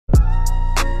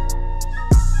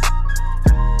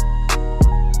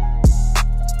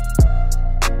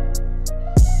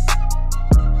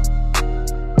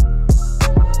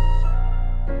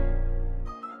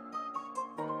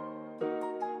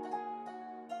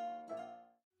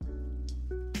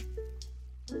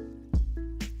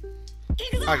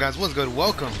Hi guys, what's good?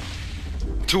 Welcome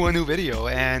to a new video.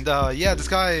 And yeah, this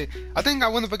guy, I think I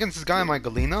went up against this guy in my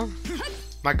Galena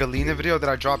video that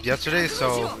I dropped yesterday,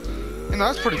 so you know,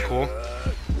 that's pretty cool.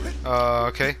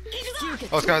 Okay.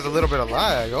 Oh, this guy has a little bit of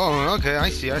lag. Oh, okay, I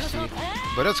see.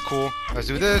 But that's cool. Let's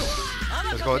do this.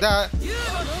 Let's go with that.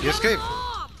 He escaped.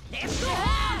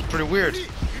 Pretty weird.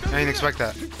 I didn't expect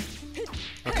that.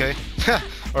 Okay.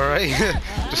 Alright.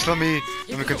 Just let me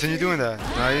continue doing that.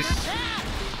 Nice.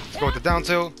 Let's go with the down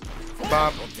tilt.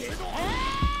 Bop.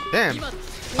 Damn.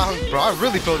 Bro, I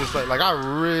really feel this lag. Like, I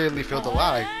really feel the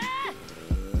lag.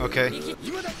 Okay.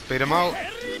 Fade him out.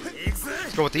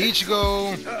 Let's go with the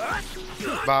Ichigo.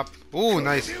 Bop. Ooh,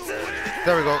 nice.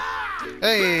 There we go.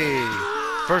 Hey.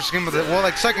 First game of the, well,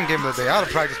 like second game of the day. I had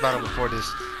a practice battle before this.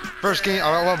 First game,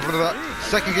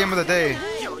 second game of the day.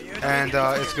 And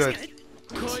it's good.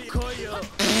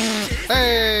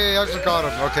 Hey, I just got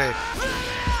him. Okay.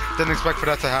 Didn't expect for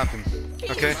that to happen.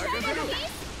 Okay.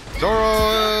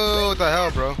 Zoro, what the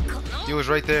hell, bro? He was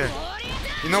right there.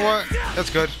 You know what? That's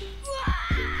good.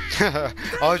 I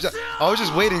was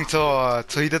just waiting till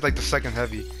he did like the second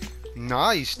heavy.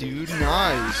 Nice, dude.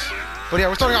 Nice. But yeah,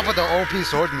 we're starting off with the OP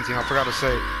swordsman team. I forgot to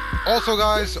say. Also,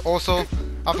 guys.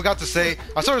 I forgot to say.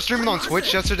 I started streaming on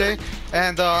Twitch yesterday,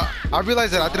 and I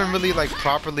realized that I didn't really like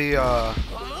properly.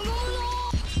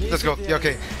 Let's go. Yeah,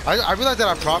 okay. I realized that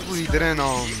I properly didn't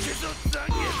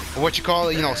what you call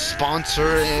it, you know,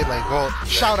 sponsor it, like, well,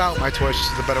 shout out my Twitch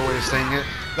is a better way of saying it.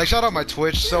 Like, shout out my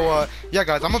Twitch. So yeah,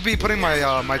 guys, I'm gonna be putting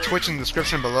my my Twitch in the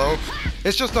description below.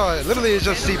 It's just literally it's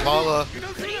just Cpala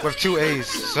with 2 A's.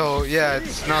 So yeah,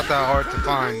 it's not that hard to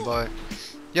find, but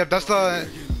yeah, that's gonna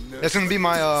be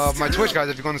my my Twitch, guys,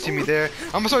 if you're gonna see me there.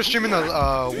 I'm gonna start streaming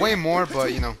way more,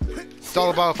 but you know, it's all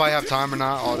about if I have time or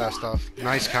not, all that stuff.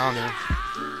 Nice counter.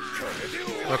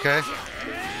 Okay,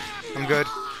 I'm good.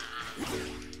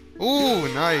 Ooh,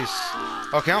 nice.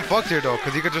 Okay, I'm fucked here though,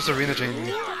 cause he could just arena change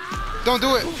me. Don't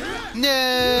do it.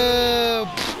 No.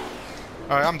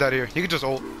 All right, I'm dead here. He could just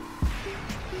ult.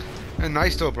 And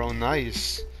nice though, bro.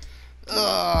 Nice.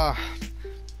 Bro,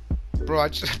 I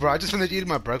just finished eating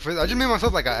my breakfast. I just made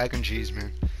myself like an egg and cheese,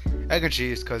 man. Egg and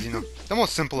cheese, cause you know the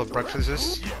most simple of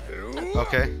breakfasts.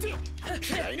 Okay.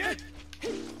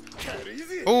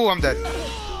 Oh, I'm dead.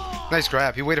 Nice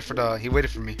grab. He waited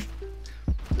for me.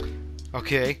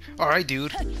 Okay. All right,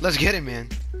 dude. Let's get it, man.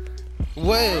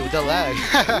 Whoa, the lag.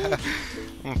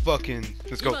 I'm fucking.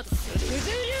 Let's go.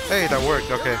 Hey, that worked.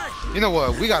 Okay. You know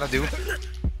what we gotta do?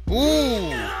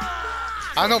 Ooh.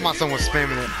 I know my son was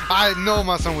spamming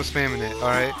it. All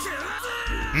right.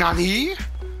 Nani?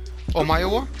 Oh, my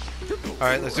war. All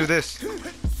right, let's do this.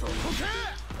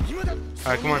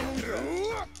 All right, come on.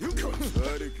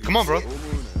 Come on, bro.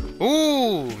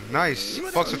 Ooh, nice.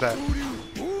 Fucks with that.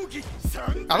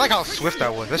 I like how swift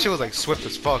that was. That shit was like swift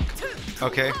as fuck.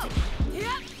 Okay.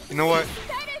 You know what?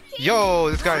 Yo,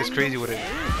 this guy is crazy with it.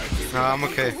 Nah, I'm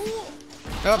okay.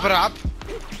 Bop.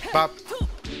 Bop.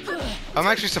 I'm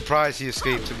actually surprised he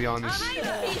escaped, to be honest.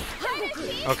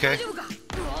 Okay.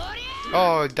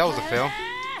 Oh, that was a fail.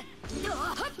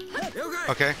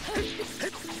 Okay.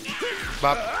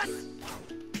 Bop.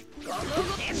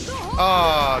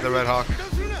 Oh, the Red Hawk.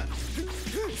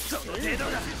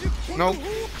 Nope.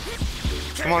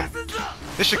 Come on.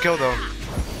 This should kill though.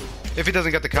 If he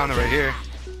doesn't get the counter right here.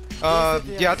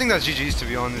 Yeah, I think that's GG's, to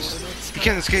be honest. He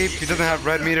can't escape. He doesn't have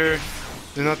red meter.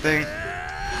 There's nothing.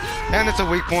 And it's a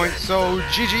weak point. So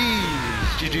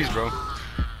GG's. GG's, bro.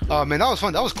 Man, that was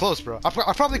fun. That was close, bro.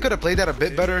 I probably could have played that a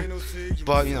bit better.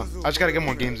 But, you know, I just gotta get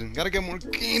more games in.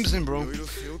 Bro.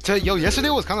 Yo, yesterday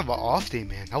was kind of an off day,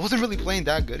 man. I wasn't really playing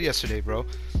that good yesterday, bro.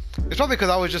 It's probably because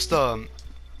I was just,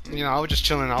 you know, I was just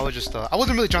chilling. I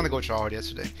wasn't really trying to go try hard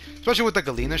yesterday. Especially with the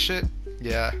Galena shit.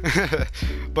 Yeah.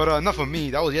 But enough of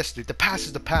me. That was yesterday. The past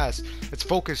is the past. Let's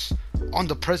focus on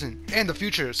the present and the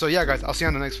future. So yeah, guys, I'll see you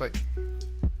on the next fight.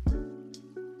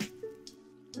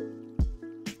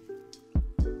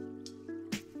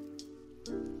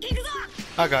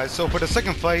 Alright, guys, so for the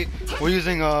second fight, we're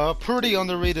using a pretty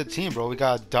underrated team, bro. We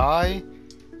got Dai,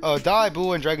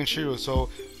 Boo, and Dragon Shiro. So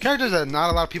characters that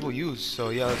not a lot of people use. So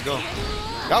yeah, let's go.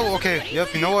 That was okay.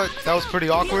 Yep, you know what? That was pretty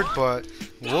awkward, but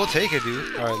we'll take it,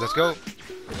 dude. Alright, let's go.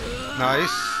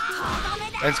 Nice.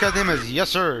 And this guy's name is Yes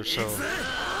Sir, so.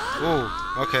 Ooh,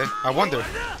 okay. I wonder.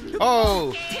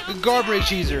 Oh, garbage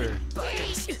cheeser.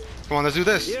 Come on, let's do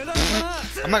this.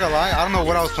 I'm not gonna lie, I don't know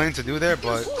what I was planning to do there,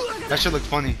 but that shit looked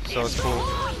funny, so it's cool.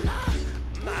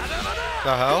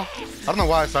 The hell? I don't know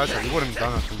why I sidestepped. He wouldn't have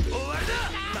done nothing.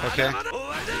 Okay.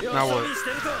 Now what?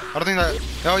 I don't think that.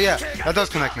 Oh yeah, that does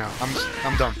connect now.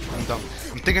 I'm dumb.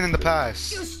 I'm thinking in the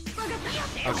past.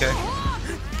 Okay.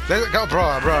 Let's go,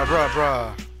 bro.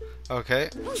 Okay.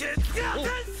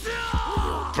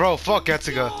 Bro, fuck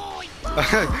Getusaga.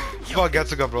 Fuck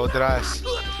Getusaga, bro. Dead ass.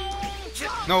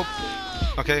 Nope.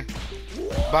 Okay.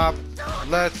 Bop.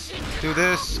 Let's do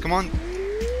this. Come on.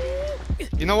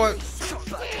 You know what?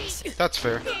 That's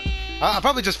fair. I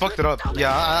probably just fucked it up.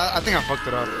 Yeah, I think I fucked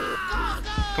it up.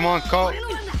 Come on, call.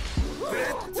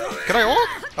 Can I ult?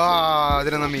 Ah,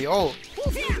 didn't let me ult.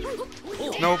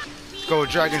 Nope. Go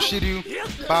Dragon Shiryu.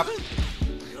 Bop.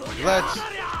 Let's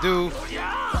do.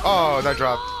 Oh, that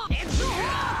dropped.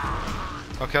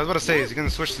 Okay, I was about to say, is he gonna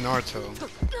switch to Naruto?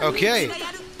 Okay.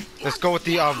 Let's go with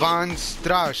the Avant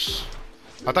Strash.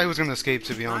 I thought he was gonna escape,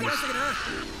 to be honest.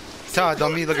 Ta,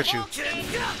 dummy, look at you.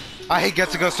 I hate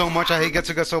Getusaga so much.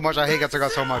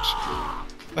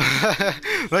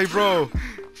 Like, bro,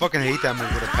 fucking hate that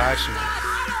move with a passion.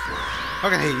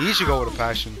 Fucking hate Ichigo with a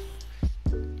passion.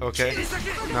 Okay.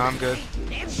 Nah, I'm good.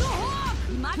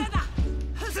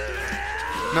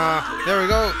 Nah, there we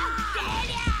go.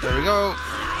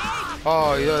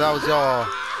 Oh, yeah, that was your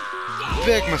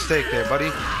big mistake there,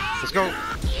 buddy. Let's go.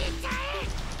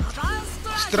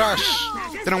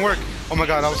 Strash. Didn't work. Oh my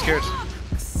god, I was scared.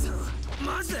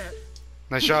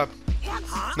 Nice job.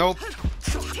 Nope.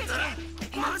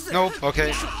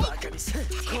 Okay.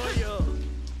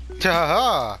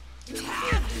 Haha.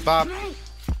 Bop.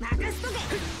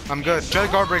 I'm good. Try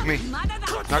to guard break me.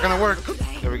 Not gonna work.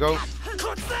 There we go.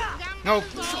 Nope.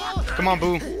 Come on,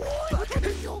 boo.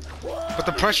 Put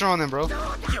the pressure on him, bro.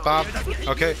 Bop.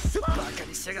 Okay.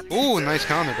 Ooh, nice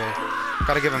counter, though.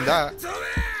 Gotta give him that.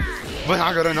 But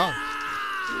not good enough.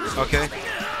 Okay.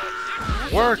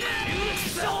 Work.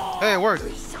 Hey, it worked.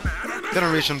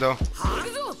 Didn't reach him, though.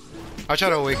 I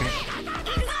tried to awaken.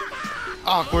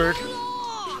 Awkward.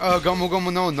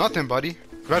 Gomu, no, nothing, buddy.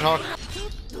 Red Hawk.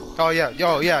 Oh, yeah.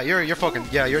 You're fucking...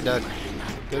 Yeah, you're dead.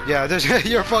 Yeah,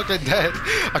 you're fucking dead.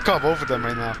 I caught both of them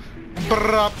right now.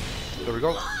 There we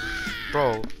go.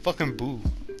 Bro, fucking boo.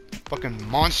 Fucking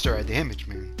monster at damage,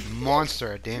 man.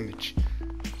 Monster at damage.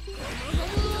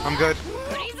 I'm good.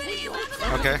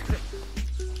 Okay.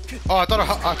 Oh, I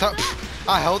thought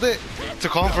I held it to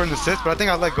call him for an assist, but I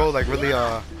think I let go like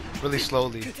really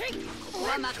slowly.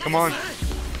 Come on.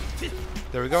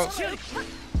 There we go.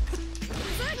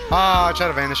 Ah, I tried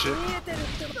to vanish it.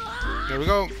 There we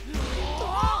go.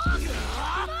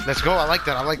 Let's go. I like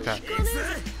that.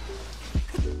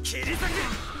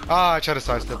 Ah, I tried to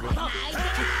sidestep it.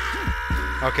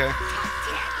 Okay.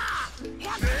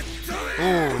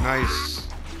 Ooh, nice.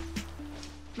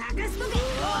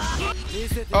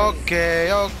 Okay.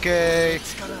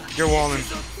 You're walling.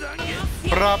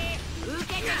 Prop.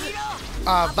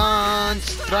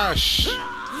 Advance Trash.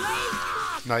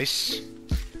 Nice.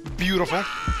 Beautiful.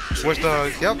 Where's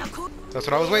the... Yep. That's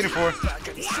what I was waiting for.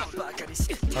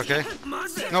 Okay.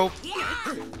 Nope.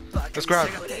 Let's grab.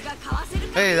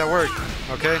 Hey, that worked.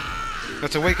 Okay.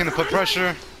 Let's awaken to put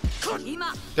pressure.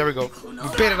 There we go. We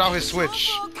baited out his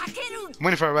switch. I'm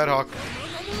waiting for a Red Hawk.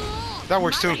 That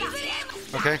works too.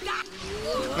 Okay.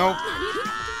 Nope.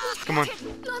 Come on.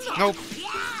 Nope.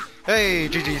 Hey,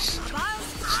 GG's.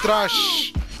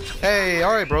 Strash. Hey,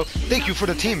 alright, bro. Thank you for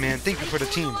the team, man. Thank you for the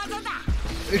team.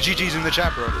 GG's in the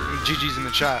chat, bro. GG's in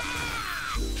the chat.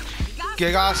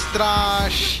 Giga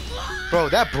Strash. Bro,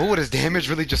 that bull with his damage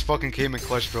really just fucking came in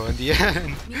clutch, bro, in the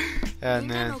end. And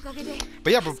man.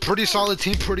 But yeah, bro, pretty solid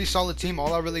team.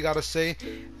 All I really gotta say.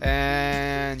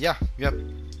 And yeah, yep.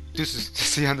 Deuces.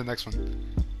 See you on the next one.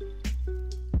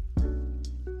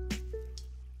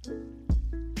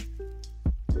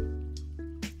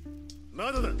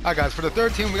 Alright guys, for the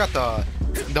third team we got the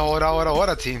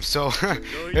Ora team. So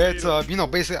it's you know,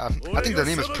 basically I think the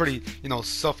name is pretty, you know,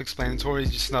 self-explanatory.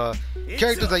 Just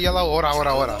characters that yell out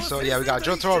Ora. So yeah, we got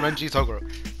Jotaro, Renji, Toguro.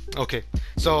 Okay,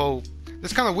 so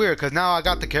it's kind of weird because now I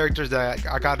got the characters that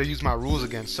I got to use my rules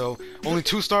against. So only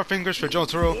 2 star fingers for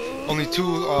Jotaro, only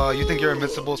 2 you think you're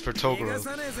invincibles for Toguro. I was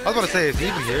about to say, is he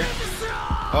even here?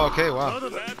 Oh, okay, wow.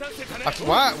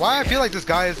 Why I feel like this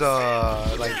guy is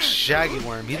like Shaggy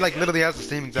Worm. He like literally has the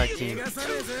same exact team.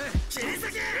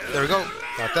 There we go.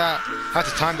 Got that. Had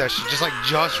to time that shit just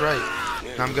right.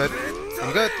 I'm good.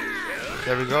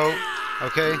 There we go.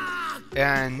 Okay.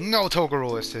 And no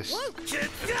Toguro assist.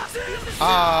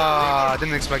 Ah, I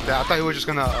didn't expect that. I thought he was just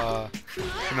gonna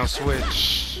you know,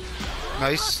 switch.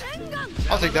 Nice.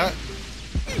 I'll take that.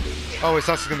 Oh wait,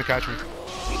 Sasuke's gonna catch me.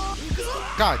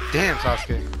 God damn,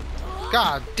 Sasuke.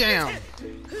 God damn.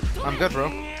 I'm good, bro.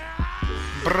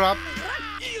 Brup.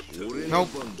 Nope.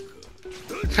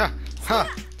 Ha.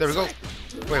 There we go.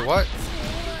 Wait, what?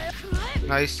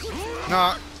 Nice.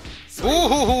 Nah.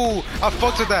 Ooh. I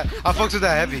fucked with that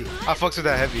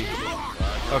heavy.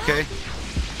 Okay.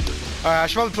 Alright, I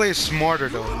should probably play it smarter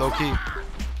though, low key.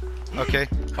 Okay.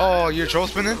 Oh, you're troll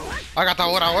spinning? I got that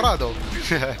ora though.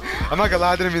 I'm not gonna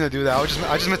lie, I didn't mean to do that. I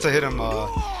just meant to hit him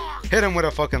with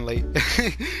a fucking late.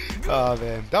 Oh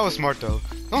man, that was smart though.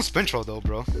 Don't spin troll though,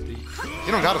 bro.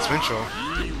 You don't gotta spin troll.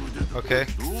 Okay.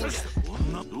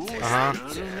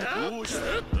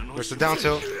 Where's the down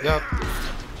tilt? Yep.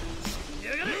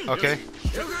 Okay.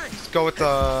 Let's go with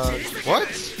the what?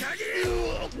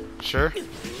 Sure.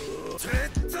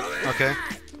 Okay.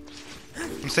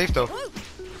 I'm safe though.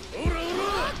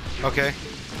 Okay.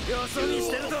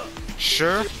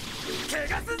 Sure.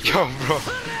 Yo, bro.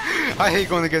 I hate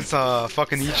going against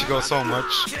fucking Ichigo so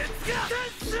much.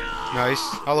 Nice.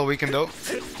 I'll awaken though.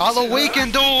 I'll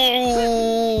awaken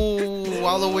though.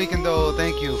 I'll awaken though.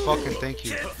 Thank you. Fucking thank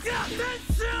you.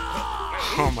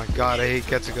 Oh my god, I hate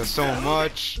Getusagas so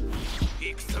much.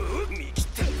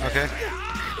 Okay.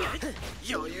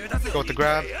 Go with the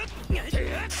grab.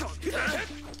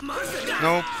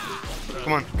 Nope.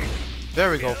 Come on. There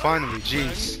we go, finally.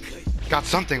 Jeez. Got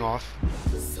something off.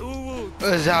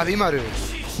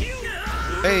 Zabimarus.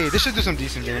 Hey, this should do some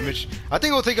decent damage. I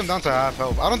think it will take him down to half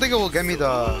health. I don't think it will get me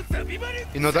the,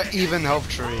 you know, the even health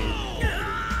tree.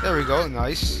 There we go,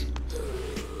 nice.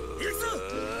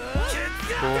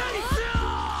 Cool.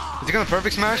 Is he gonna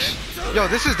perfect smash? Yo,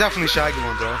 this is definitely Shaggy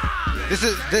one, bro. This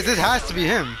has to be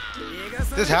him.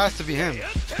 This has to be him.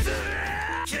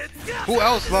 Who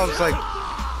else loves like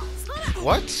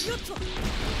what?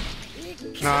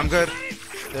 No, I'm good.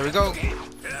 There we go.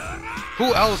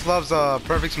 Who else loves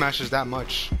perfect smashes that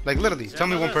much? Like literally, tell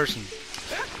me one person.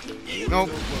 Nope.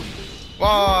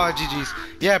 Oh, GG's.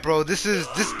 Yeah, bro. This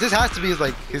has to be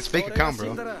like his fake account,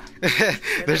 bro.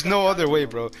 There's no other way,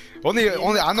 bro. Only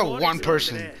I know one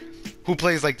person who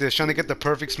plays like this, trying to get the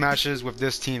perfect smashes with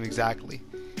this team exactly.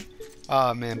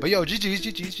 Ah man, but yo,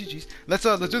 GG's. Let's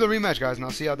do the rematch, guys, and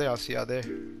I'll see y'all there.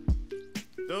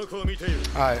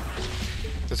 Alright.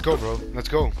 Let's go, bro. Let's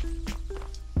go.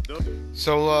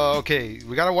 So, okay,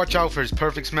 we gotta watch out for his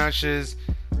perfect smashes,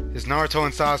 his Naruto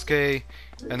and Sasuke,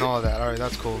 and all of that. Alright,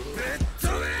 that's cool.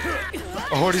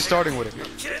 Already starting with it.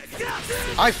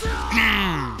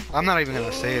 I'm not even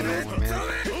gonna say it no more, man.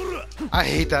 I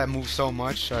hate that move so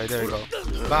much. Alright, there we go.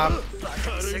 Bop.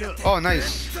 Oh,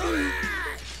 nice.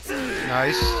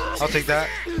 Nice. I'll take that.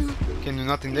 Can do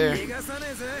nothing there.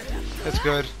 That's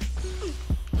good.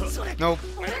 Nope.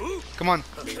 Come on.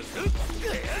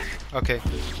 Okay.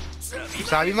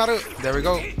 Zabimarus. There we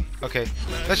go. Okay.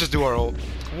 Let's just do our ult.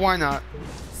 Why not?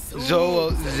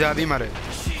 Zabimarus.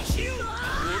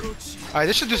 Alright,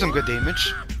 this should do some good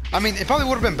damage. I mean, it probably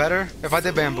would have been better if I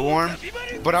did Bamboo Arm,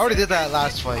 but I already did that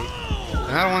last fight,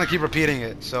 and I don't want to keep repeating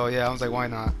it. So yeah, I was like, why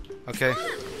not? Okay.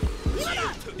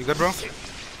 You good, bro?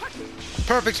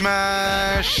 Perfect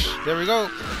smash. There we go.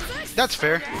 That's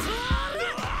fair.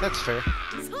 That's fair.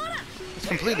 It's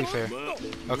completely fair.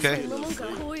 Okay.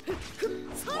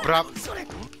 Prop.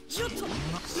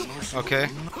 Okay.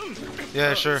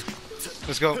 Yeah, sure.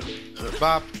 Let's go.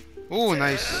 Bop. Ooh,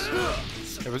 nice.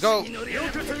 There we go.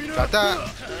 Got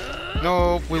that.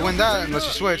 No, we win that unless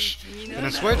you switch. And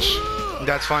then switch.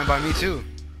 That's fine by me too.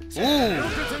 Ooh.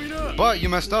 But you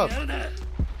messed up.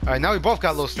 Alright, now we both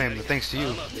got low stamina thanks to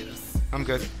you. I'm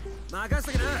good.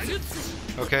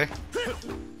 Okay.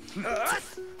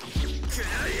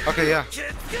 Okay, yeah.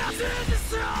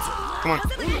 Come on.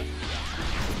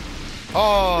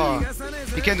 Oh,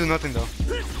 he can't do nothing though.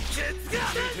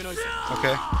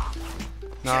 Okay.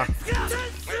 Nah.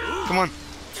 Come on.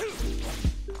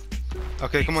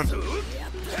 Okay, come on.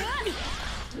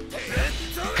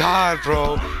 God,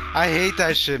 bro. I hate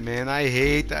that shit, man. I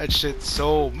hate that shit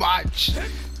so much.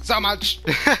 So much.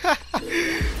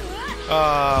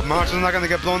 Marshall's not gonna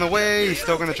get blown away. He's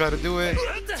still gonna try to do it.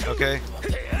 Okay.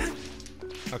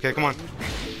 Okay, come on.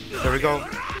 There we go.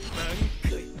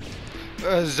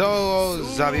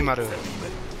 Zabimarus.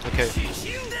 Okay.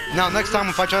 Now, next time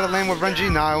if I try to land with Renji,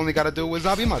 now I only gotta do it with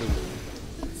Zabimarus.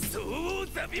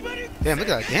 Damn, look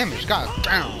at that damage. God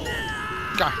damn.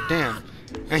 God damn.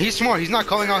 And he's smart. He's not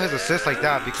calling out his assists like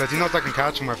that because he knows I can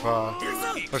catch him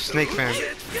with Snake Fan.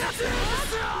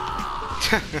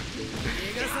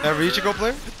 Every Ichigo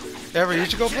player? Every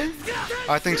Ichigo player?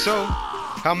 I think so.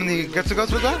 How many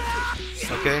Getusagas was that?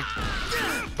 Okay.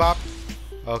 Bop.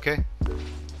 Okay.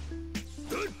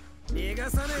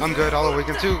 I'm good. I'll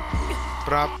awaken too.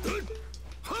 Bop.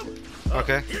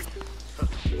 Okay.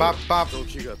 Bop, bop.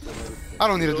 I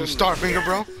don't need to do Starfinger,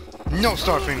 bro. No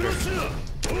Starfinger.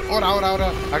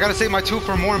 Ora. I gotta save my 2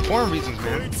 for more important reasons,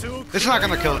 man. It's not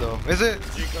gonna kill, though, is it?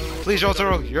 Please,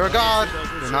 Jotaro. You're a god.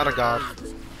 You're not a god.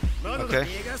 Okay.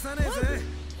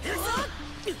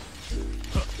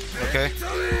 Okay.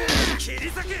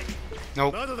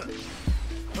 Nope.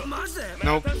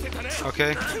 Nope.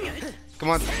 Okay. Come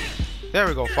on. There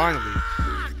we go. Finally.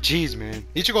 Jeez, man.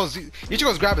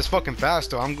 Ichigo's grab is fucking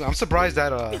fast though. I'm surprised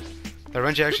that that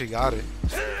Renji actually got it.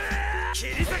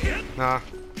 Nah.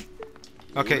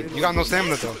 Okay, you got no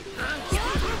stamina though.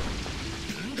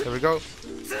 There we go.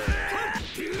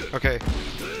 Okay.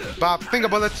 Bop, finger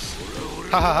bullets.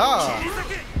 Ha ha ha.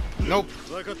 Nope.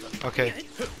 Okay.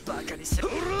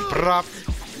 Prop.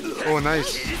 Oh,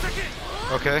 nice.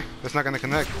 Okay, that's not gonna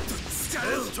connect.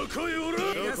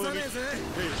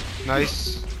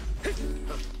 Nice.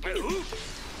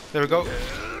 There we go.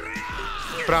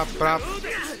 Prop, prop.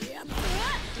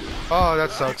 Oh,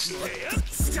 that sucks.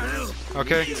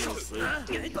 Okay.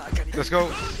 Let's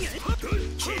go.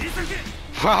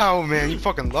 Wow, man, you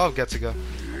fucking love Getusagas.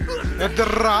 A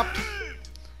drop.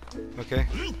 Okay.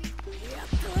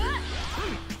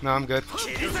 No, I'm good.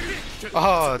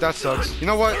 Oh, that sucks. You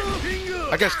know what?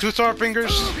 I guess 2-star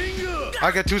fingers.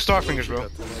 I get 2-star fingers, bro.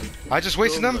 I just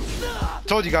wasted them.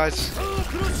 Told you guys.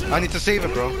 I need to save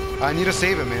it, bro. I need to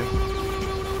save it, man.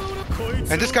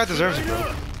 And this guy deserves it,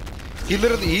 bro. He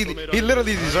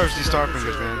literally deserves these star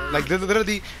fingers, man. Like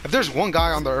literally, if there's one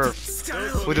guy on the earth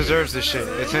who deserves this shit,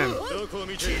 it's him.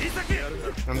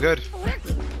 I'm good.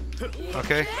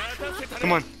 Okay.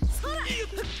 Come on.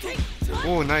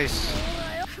 Oh, nice.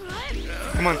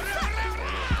 Come on.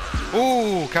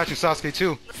 Ooh, catching Sasuke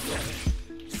too.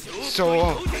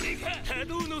 So,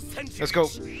 let's go.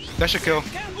 That should kill.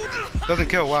 Doesn't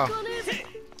kill, wow.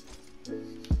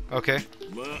 Okay.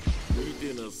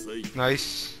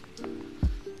 Nice.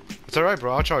 It's alright,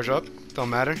 bro. I'll charge up. Don't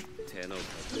matter.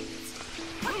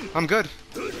 I'm good.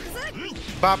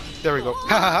 Bop. There we go.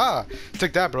 Ha ha ha.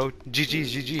 Took that, bro.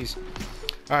 GG's, GG's.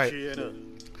 Alright.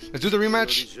 Let's do the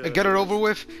rematch and get it over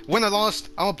with. Win or lost,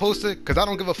 I'm gonna post it because I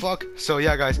don't give a fuck. So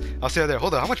yeah, guys, I'll see you there.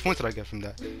 Hold on, how much points did I get from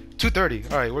that? 230.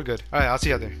 All right, we're good. All right, I'll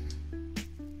see you there.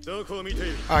 All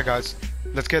right, guys,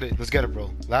 let's get it. Let's get it, bro.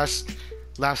 Last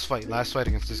fight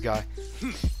against this guy.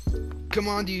 Come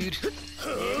on, dude.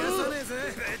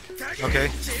 Okay.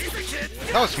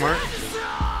 That was smart.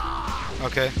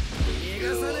 Okay.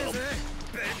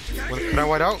 Can I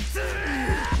white out?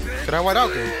 Can I white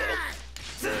out, dude?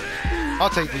 I'll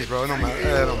take these, bro. It don't matter.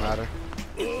 It don't matter.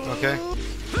 Okay.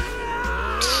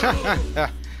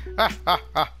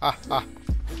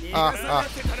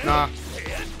 Nah.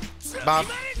 Bob.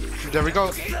 There we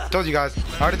go. Told you guys.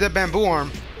 I already did bamboo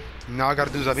arm. Now I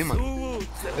gotta do Zabimarus.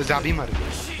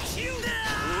 Zabimarus.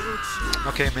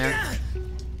 Okay, man.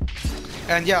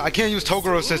 And yeah, I can't use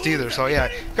Toguro assist either. So yeah,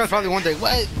 you guys probably wondering,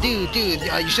 what, dude, you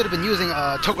should have been using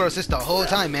Toguro assist the whole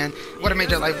time, man. Would have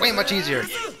made your life way much easier.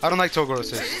 I don't like Toguro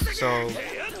assist, so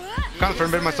kind of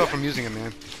forbid myself from using it,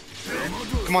 man.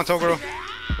 Come on, Toguro.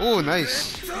 Oh,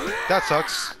 nice. That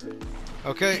sucks.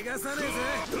 Okay.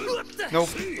 Nope.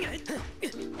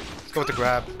 Let's go with the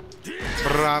grab.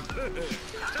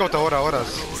 Let's go with the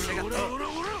horas.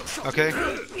 Okay.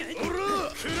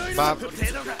 Bob.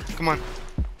 Come on.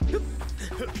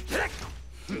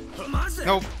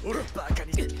 Nope.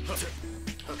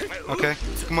 Okay,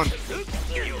 come on.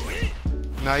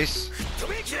 Nice.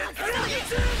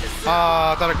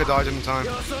 Ah, I thought I could dodge him in time.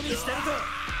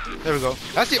 There we go.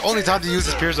 That's the only time to use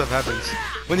the Spears of Heavens.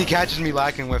 When he catches me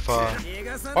lacking with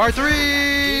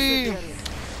R3!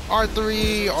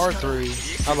 R3,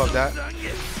 R3. I love that.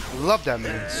 Love that,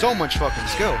 man. So much fucking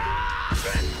skill.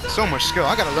 So much skill.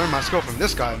 I gotta learn my skill from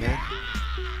this guy, man.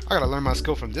 I gotta learn my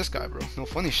skill from this guy, bro. No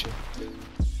funny shit.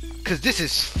 Cause this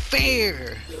is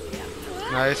fair.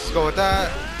 Nice. Let's go with that.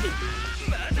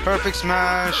 Perfect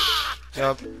smash.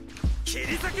 Yup.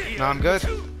 Now I'm good.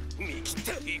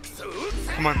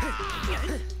 Come on.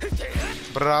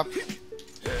 Brap.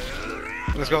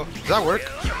 Let's go. Does that work?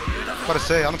 I'm about to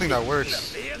say, I don't think that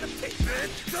works.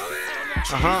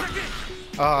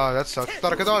 Ah, that sucks.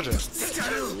 Thought I could dodge it.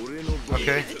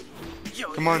 Okay.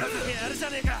 Come on.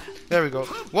 There we go.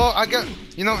 Well, I got,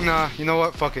 you know, nah, you know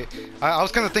what? Fuck it. I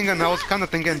was kind of thinking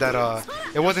that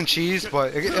it wasn't cheese,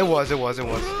 but it was.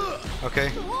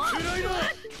 Okay.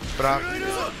 But I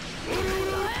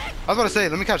was about to say,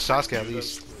 let me catch Sasuke at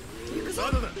least.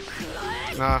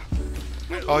 Nah.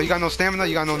 Oh, you got no stamina?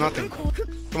 You got no nothing.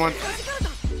 Come on.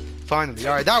 Finally.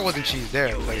 Alright, that wasn't cheese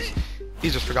there, because he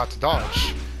just forgot to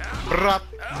dodge. Brap,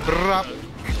 brap.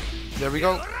 There we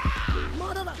go.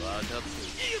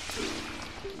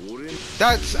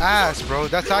 That's ass, bro.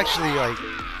 That's actually like...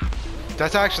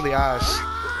 That's actually ass.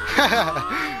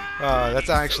 That's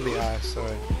actually ass.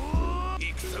 Alright.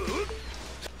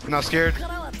 I'm not scared.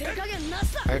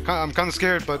 I'm kind of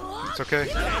scared, but it's okay.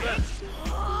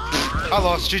 I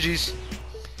lost. GG's.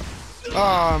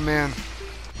 Oh man.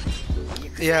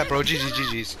 Yeah, bro.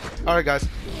 GG's. Alright, guys.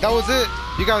 That was it.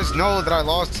 You guys know that I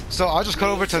lost. So I'll just cut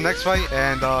over to the next fight.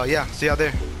 And yeah, see y'all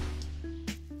there.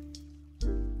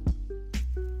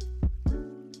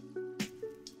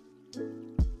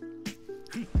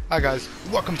 Hi guys,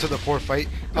 welcome to the fourth fight.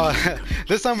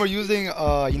 This time we're using,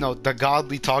 you know, the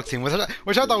godly talk team, which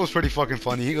I thought was pretty fucking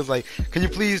funny. He was like, "Can you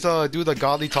please do the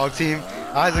godly talk team?"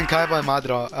 Aizen, Kaiba, and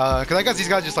Madara. Cause I guess these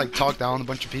guys just like talk down a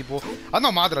bunch of people. I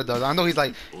know Madara does. I know he's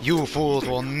like, "You fools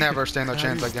will never stand a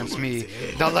chance against me,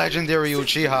 the legendary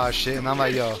Uchiha shit." And I'm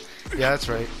like, "Yo, yeah, that's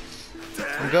right.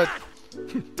 I'm good."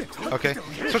 Okay,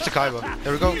 switch to Kaiba.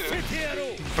 There we go.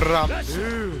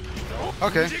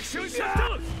 Okay.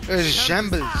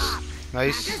 Shambles.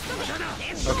 Nice.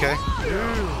 Okay.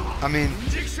 I mean,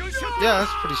 yeah,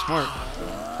 that's pretty smart.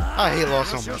 I hate Law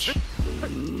so much.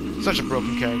 Such a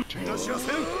broken character.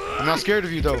 I'm not scared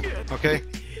of you though, okay?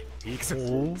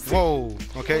 Whoa,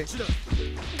 okay.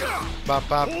 Bop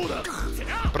bop.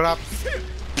 Brop.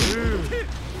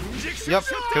 Yep,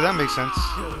 cause that makes sense.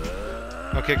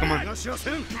 Okay, come on.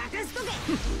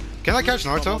 Can I catch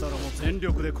Naruto?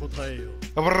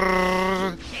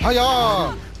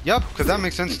 Hiya! Yep, because that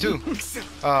makes sense too.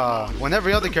 When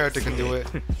every other character can do it,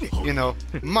 you know,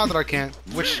 Madara can't,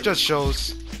 which just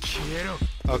shows.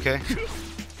 Okay.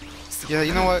 Yeah,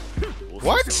 you know what?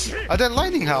 What? I did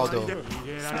lightning howl though.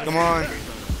 Come on.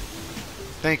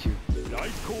 Thank you.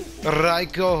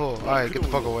 Raiko. Alright, get the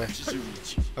fuck away.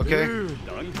 Okay.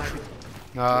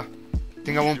 Nah.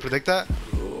 Think I won't predict that?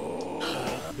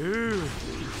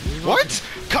 What?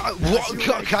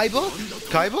 Kaiba?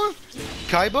 Kaiba?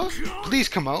 Kaiba? Please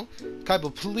come out.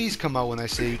 Kaiba, please come out when I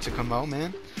say to come out,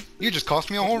 man. You just cost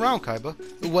me a whole round, Kaiba.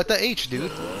 What the H,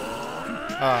 dude?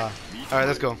 Alright,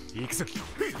 let's go.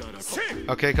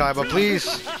 Okay, Kaiba,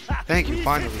 please. Thank you,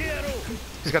 finally.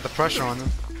 He's got the pressure on him.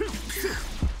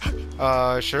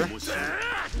 Sure.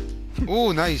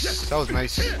 Ooh, nice. That was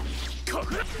nice.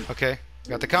 Okay.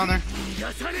 Got the counter.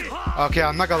 Okay,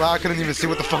 I'm not gonna lie, I couldn't even see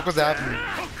what the fuck was happening.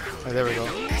 Oh, there we go.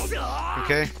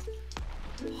 Okay.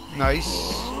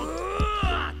 Nice.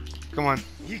 Come on.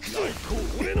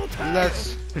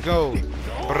 Let's go.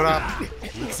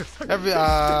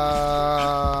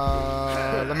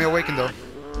 Let me awaken though.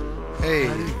 Hey,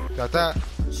 got that.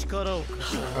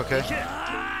 Okay.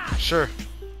 Sure.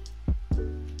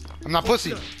 I'm not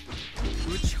pussy.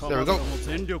 There we go.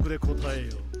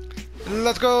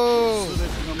 Let's go!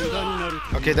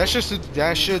 Okay, that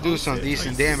should do some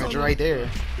decent damage right there.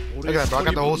 Look at that, bro. I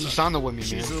got the whole Susanoo with me,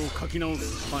 man.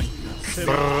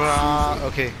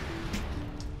 Okay.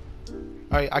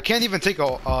 Alright, I can't even take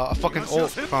a fucking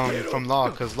ult from Law,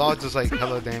 because Law does like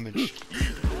hella damage.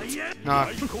 Nah.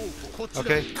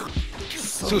 Okay.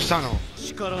 Susanoo.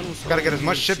 Gotta get as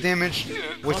much chip damage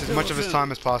with as much of his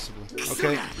time as possible.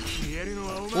 Okay.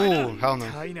 Ooh, hell no.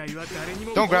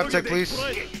 Don't grab tech, please.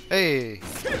 Hey.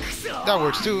 That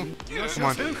works too. Come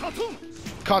on.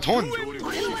 Katon.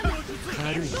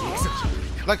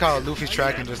 I like how Luffy's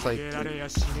tracking just like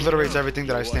obliterates everything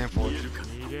that I stand for.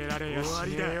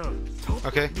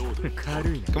 Okay.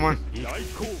 Come on.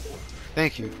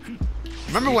 Thank you.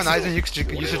 Remember when Aizen used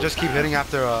to just keep hitting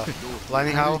after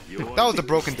lightning howl? That was the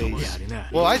broken days.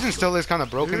 Well, Aizen still is kind of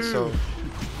broken, so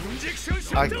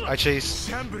I chase.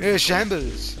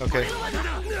 Shambles. Okay.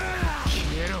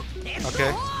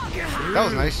 Okay. That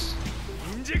was nice.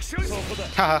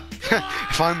 Haha.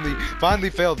 finally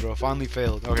failed, bro. Finally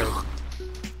failed. Okay.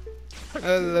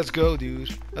 Let's go,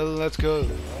 dude. Let's go.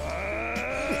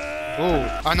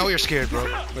 Oh, I know you're scared, bro.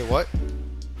 Wait, what?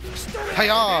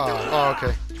 Hiya! Oh,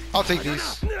 okay. I'll take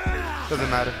these. Doesn't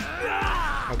matter.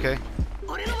 Okay.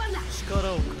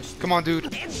 Come on,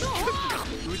 dude.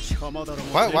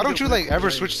 Why don't you like ever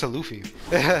switch to Luffy?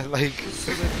 Like,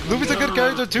 Luffy's a good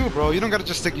character too, bro. You don't gotta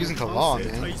just stick using to Law,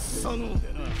 man.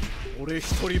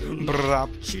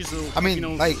 I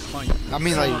mean, like,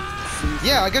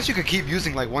 yeah, I guess you could keep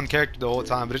using like one character the whole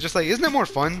time, but it's just like, isn't it more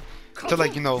fun to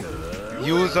like, you know,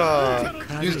 use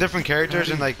different characters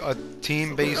in like a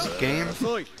team-based game?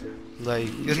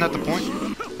 Like, isn't that the point?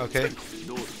 Okay.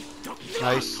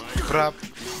 Nice. Brap.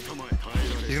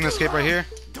 He's gonna escape right here.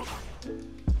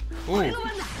 Ooh.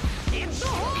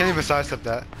 Can't even sidestep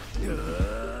that.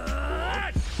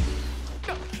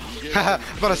 Haha, I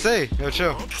was about to say, yo,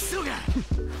 chill.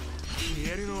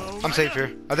 I'm safe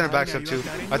here. I didn't backstep too.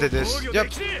 I did this.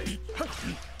 Yep.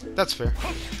 That's fair.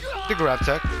 The grab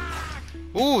tech.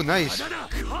 Ooh, nice.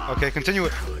 Okay, continue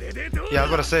it. Yeah, I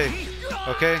was about to say.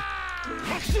 Okay.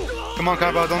 Come on,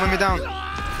 Kaiba, don't let me down.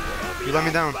 You let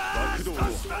me down.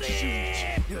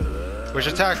 Where's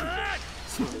your attack?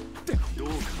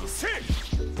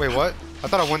 Wait, what? I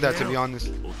thought I won that, to be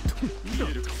honest.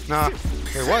 Nah.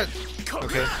 Wait, what?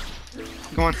 Okay.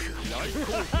 Come on.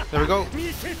 There we go.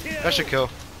 That should kill.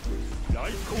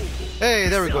 Hey,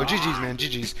 there we go. GG's, man.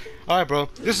 GG's. Alright, bro.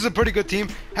 This is a pretty good team.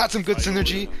 Had some good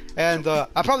synergy. And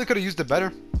I probably could have used it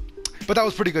better. But that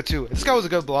was pretty good, too. This guy was a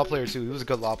good law player, too. He was a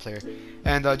good law player.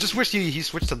 And just wish he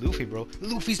switched to Luffy, bro.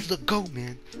 Luffy's the GOAT,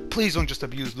 man. Please don't just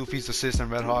abuse Luffy's assist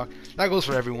and Red Hawk. That goes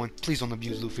for everyone. Please don't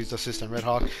abuse Luffy's assist and Red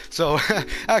Hawk. So,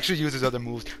 actually use his other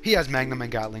moves. He has Magnum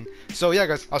and Gatling. So, yeah,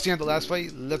 guys. I'll see you in the last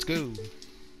fight. Let's go.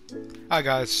 Alright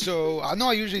guys, so I know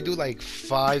I usually do like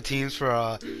 5 teams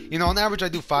for you know, on average I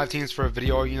do 5 teams for a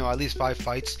video, or you know, at least 5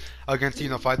 fights against, you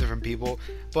know, 5 different people.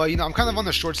 But you know, I'm kind of on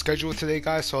a short schedule today,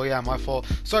 guys, so yeah, my fault.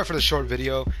 Sorry for the short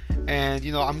video. And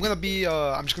you know, I'm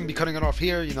just gonna be cutting it off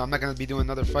here. You know, I'm not gonna be doing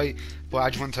another fight, but I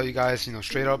just want to tell you guys, you know,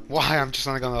 straight up why I'm just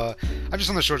on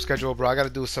a short schedule, bro. I gotta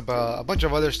do some a bunch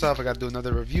of other stuff. I gotta do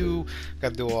another review,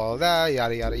 gotta do all that,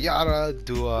 yada yada yada,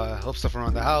 do help stuff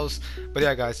around the house. But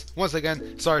yeah, guys, once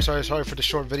again, sorry for the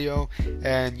short video,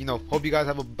 and you know, hope you guys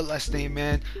have a blessed day,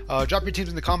 man. Drop your teams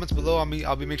in the comments below.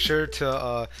 I'll be make sure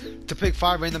to pick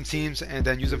 5 random teams and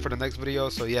then use them for the next video.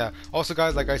 So yeah, also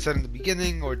guys, like I said in the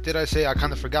beginning, or did I say, I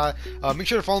kind of forgot, make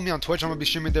sure to follow me on Twitch. I'm gonna be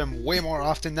streaming them way more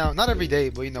often now, not every day,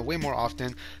 but you know, way more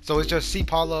often. So it's just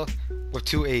Cpala with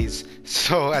 2 A's,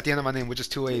 so at the end of my name with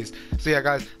just 2 A's. So yeah,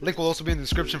 guys, link will also be in the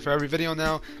description for every video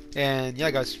now. And yeah,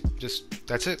 guys, just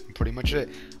that's it, pretty much it.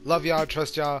 Love y'all,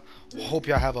 trust y'all, hope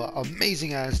y'all have an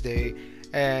amazing ass day,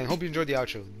 and hope you enjoyed the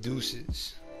outro.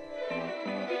 Deuces.